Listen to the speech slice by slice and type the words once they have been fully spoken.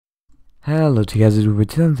Hello to you guys, it's Uber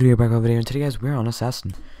 2003 back over here, and today guys, we're on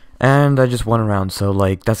Assassin. And I just won a round, so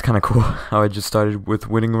like, that's kinda cool how I just started with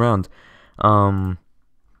winning a round. I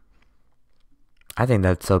think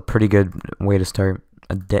that's a pretty good way to start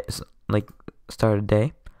a day, start a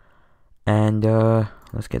day. And,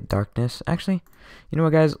 let's get darkness. Actually, you know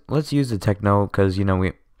what guys, let's use the techno, cause, you know,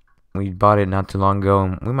 we bought it not too long ago,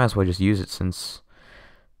 and we might as well just use it since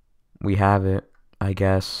we have it, I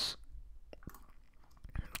guess.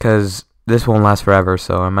 Cause this won't last forever,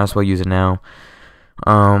 so I might as well use it now.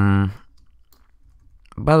 By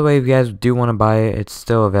the way, if you guys do want to buy it, it's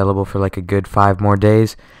still available for like a good 5 more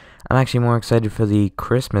days. I'm actually more excited for the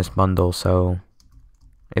Christmas bundle, so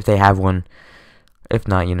if they have one. If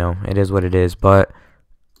not, you know, it is what it is. But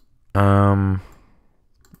okay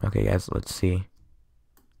guys, let's see.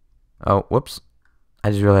 Oh, whoops.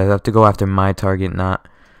 I just realized I have to go after my target,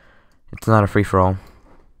 it's not a free-for-all.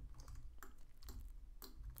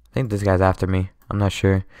 I think this guy's after me. I'm not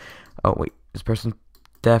sure. Oh, wait. This person's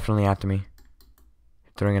definitely after me.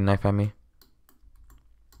 Throwing a knife at me.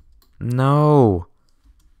 No.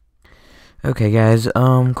 Okay, guys.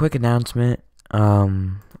 Quick announcement.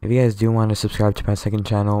 If you guys do want to subscribe to my second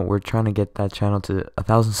channel, we're trying to get that channel to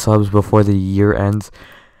 1,000 subs before the year ends.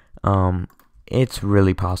 It's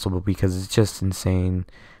really possible because it's just insane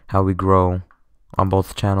how we grow on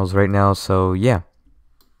both channels right now. So, yeah.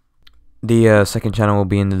 The second channel will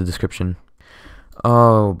be in the description.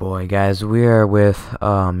 Oh boy, guys, we are with.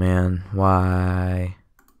 Oh man, why?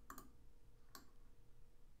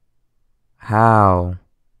 How?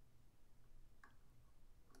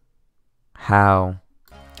 How?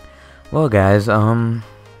 Well, guys,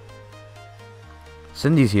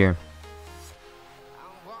 Cindy's here.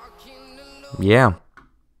 Yeah.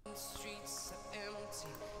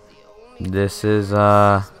 This is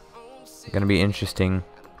gonna be interesting.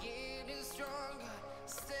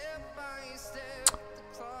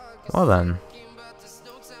 Well then,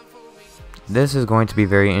 this is going to be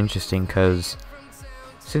very interesting because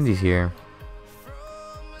Cindy's here.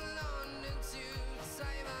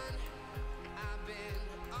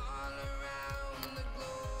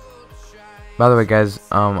 By the way, guys,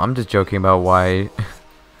 I'm just joking about why.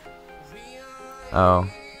 Oh,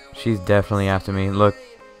 she's definitely after me. Look,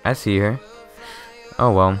 I see her.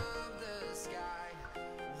 Oh well.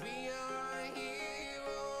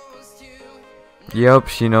 Yep,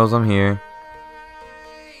 she knows I'm here.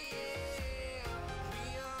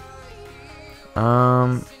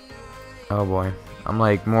 Oh boy. I'm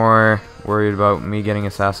like more worried about me getting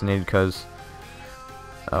assassinated because,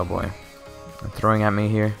 oh boy. They're throwing at me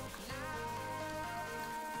here.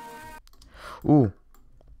 Ooh.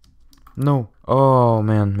 No. Oh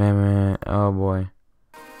man. Oh boy.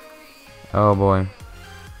 Oh boy.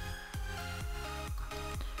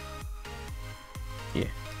 Yeah.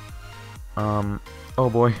 Oh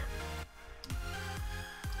boy.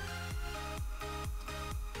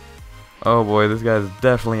 Oh boy, this guy's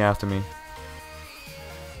definitely after me.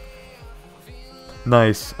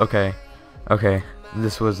 Nice. Okay. Okay.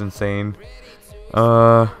 This was insane.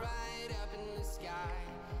 Okay,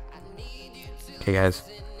 guys.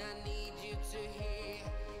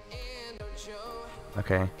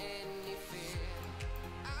 Okay.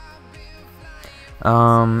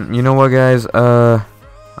 You know what, guys?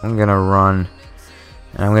 I'm gonna run.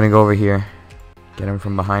 And I'm gonna go over here. Get him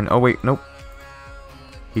from behind. Oh, wait. Nope.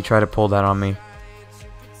 He tried to pull that on me.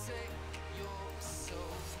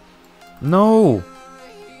 No!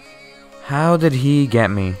 How did he get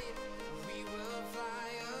me?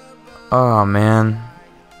 Oh, man.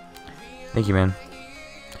 Thank you, man.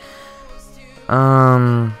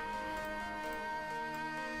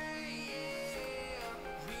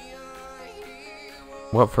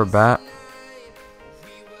 What for bat?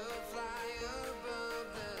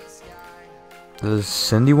 Does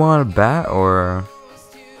Cindy want a bat or?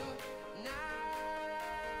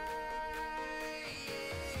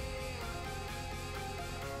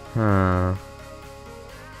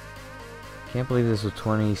 Can't believe this was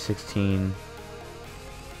 2016.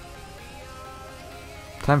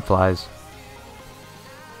 Time flies.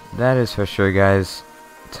 That is for sure, guys.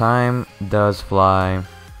 Time does fly.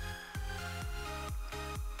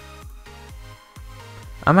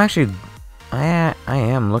 I'm actually, I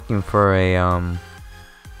am looking for a I'm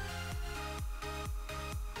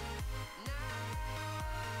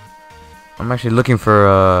actually looking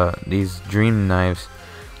for these dream knives.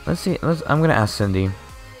 Let's see. I'm gonna ask Cindy.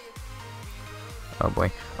 Oh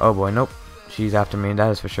boy. Oh boy. Nope. She's after me. That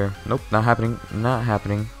is for sure. Nope. Not happening. Not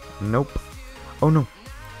happening. Nope. Oh no.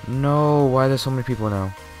 No. Why are there so many people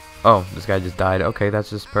now? Oh, this guy just died. Okay, that's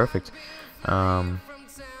just perfect.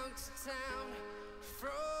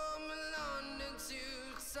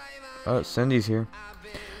 Oh, Cindy's here.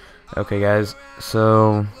 Okay, guys.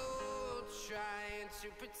 So.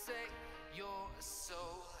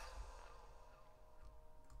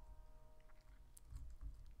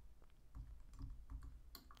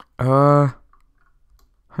 Huh.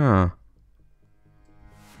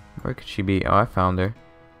 Where could she be? Oh, I found her.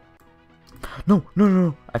 No, no, no,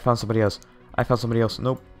 no. I found somebody else. I found somebody else.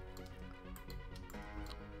 Nope.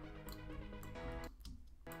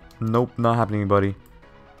 Nope, not happening, buddy.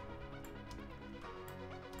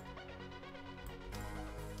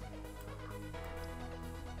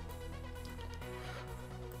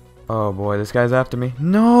 Oh boy, this guy's after me.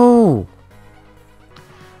 No!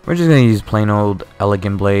 We're just gonna use plain old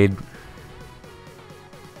elegant blade.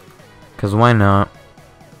 Cause why not?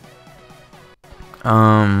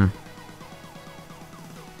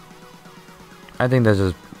 I think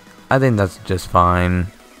that's just fine.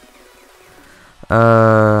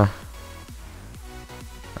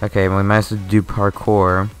 Okay, we might as well do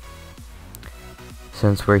parkour.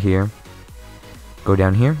 Since we're here. Go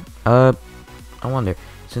down here. I wonder,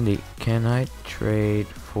 Cindy, can I trade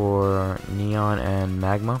for Neon and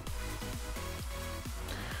Magma?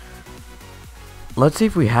 Let's see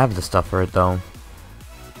if we have the stuff for it though.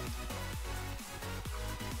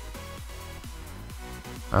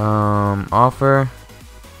 Offer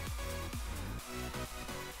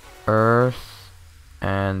Earth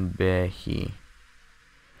and Behi.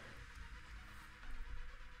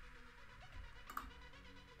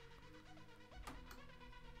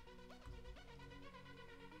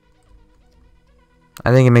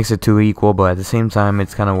 I think it makes it too equal, but at the same time,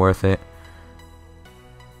 it's kind of worth it.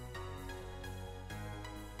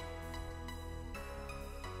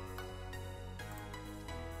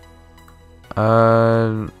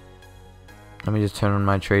 Let me just turn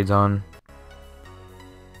my trades on.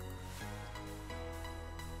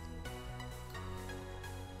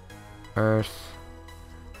 Earth,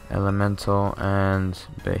 Elemental, and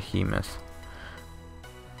Behemoth.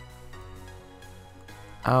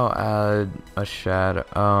 I'll add a shadow.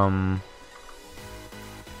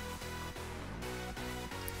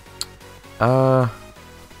 I'll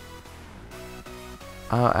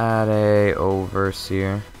add a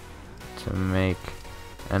overseer to make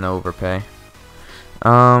an overpay.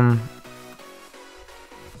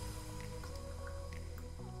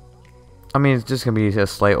 I mean, it's just gonna be a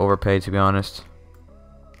slight overpay, to be honest.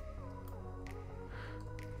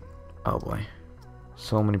 Oh boy,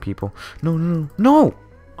 so many people. No, no, no, no!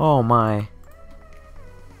 Oh my.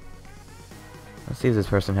 Let's see if this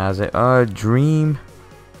person has it. Dream.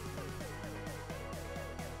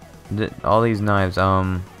 All these knives.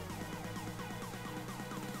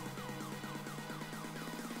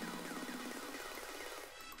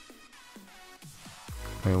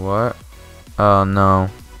 Wait, what? Oh no.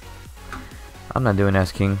 I'm not doing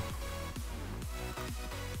S King.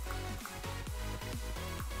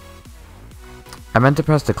 I meant to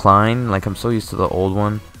press decline, like I'm so used to the old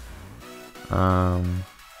one.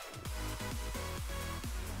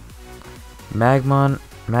 Magma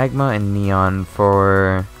and Neon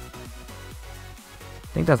for... I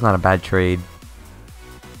think that's not a bad trade.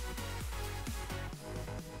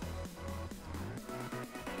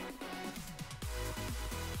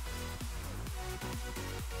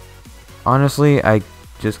 Honestly, I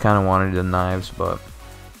just kind of wanted the knives, but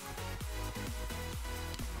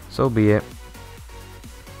so be it.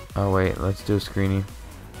 Oh wait, let's do a screening.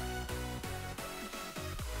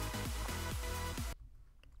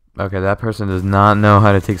 Okay, that person does not know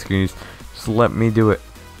how to take screenies. Just let me do it.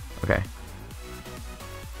 Okay.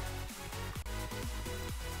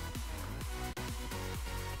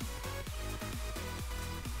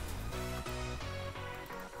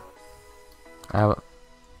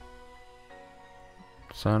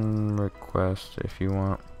 Send request if you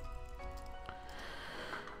want.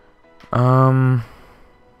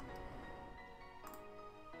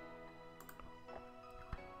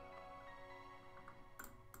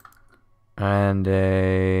 And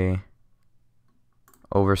a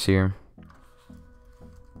overseer.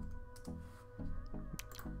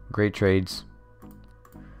 Great trades.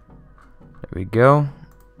 There we go.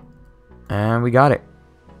 And we got it.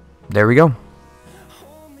 There we go.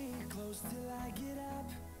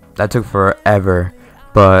 That took forever,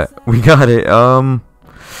 but we got it.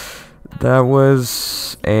 That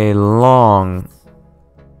was a long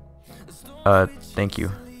thank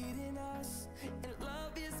you.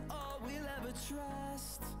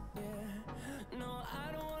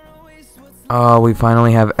 Oh, we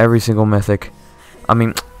finally have every single mythic. I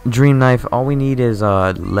mean, Dream Knife. All we need is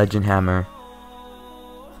Legend Hammer.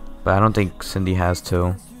 But I don't think Cindy has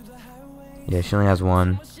two. Yeah, she only has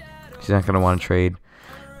one. She he's not gonna want to trade.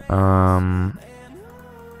 I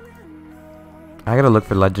gotta look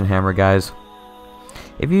for Legend Hammer, guys.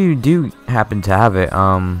 If you do happen to have it,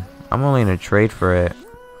 I'm only gonna trade for it,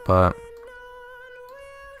 but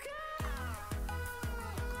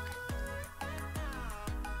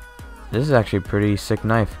this is actually a pretty sick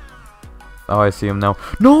knife. Oh, I see him now.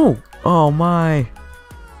 No! Oh my!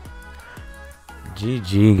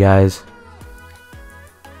 GG, guys.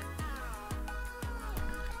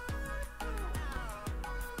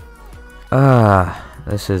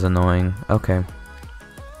 This is annoying. Okay.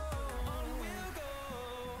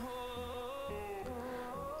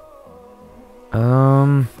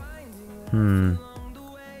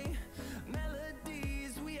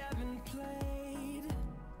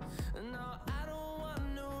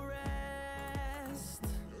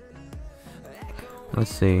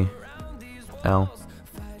 Let's see. L.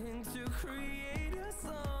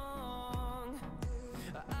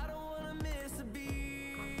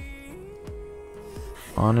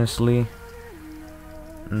 Honestly,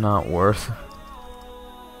 not worth.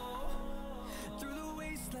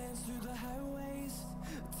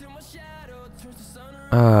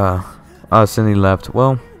 Oh, Cindy left.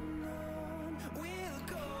 Well,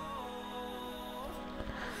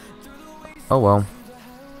 oh well.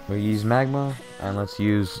 We use Magma, and let's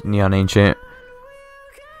use Neon Ancient.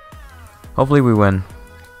 Hopefully we win.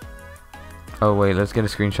 Oh wait, let's get a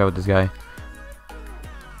screenshot with this guy.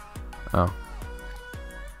 Oh.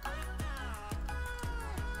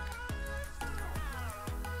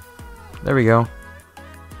 There we go.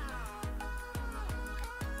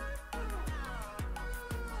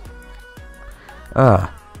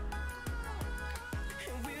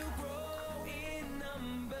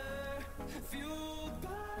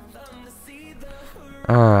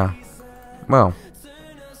 Well.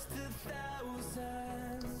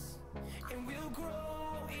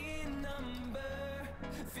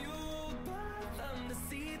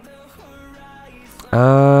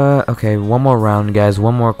 Okay, one more round, guys.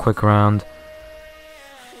 One more quick round.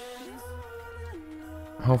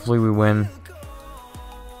 Hopefully we win.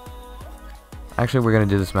 Actually, we're gonna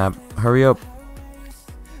do this map. Hurry up.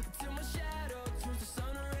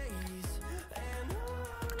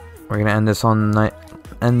 We're gonna end this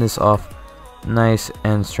off nice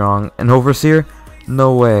and strong. An overseer?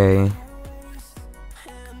 No way.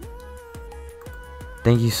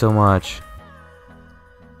 Thank you so much.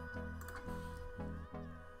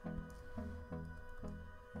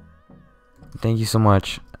 Thank you so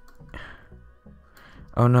much.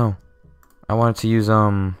 Oh no. I wanted to use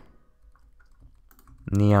Neon.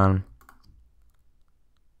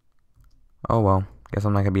 Oh well. Guess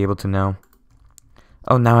I'm not gonna be able to now.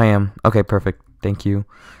 Oh, now I am. Okay, perfect. Thank you.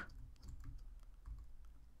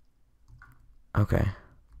 Okay.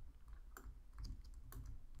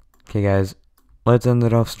 Okay, guys. Let's end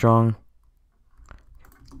it off strong.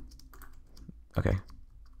 Okay.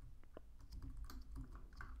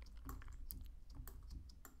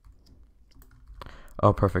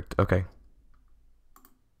 Oh, perfect. Okay.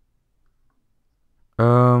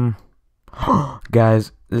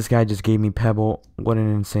 Guys, this guy just gave me Pebble. What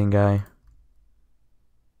an insane guy.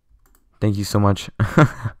 Thank you so much. We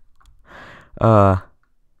all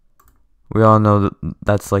know that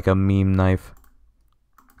that's like a meme knife.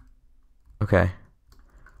 Okay.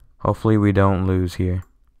 Hopefully we don't lose here.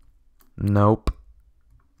 Nope.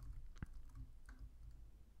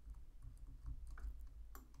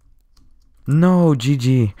 No,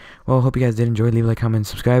 GG. Well, hope you guys did enjoy. Leave a like, comment,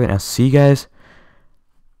 subscribe, and I'll see you guys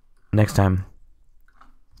next time.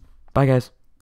 Bye, guys.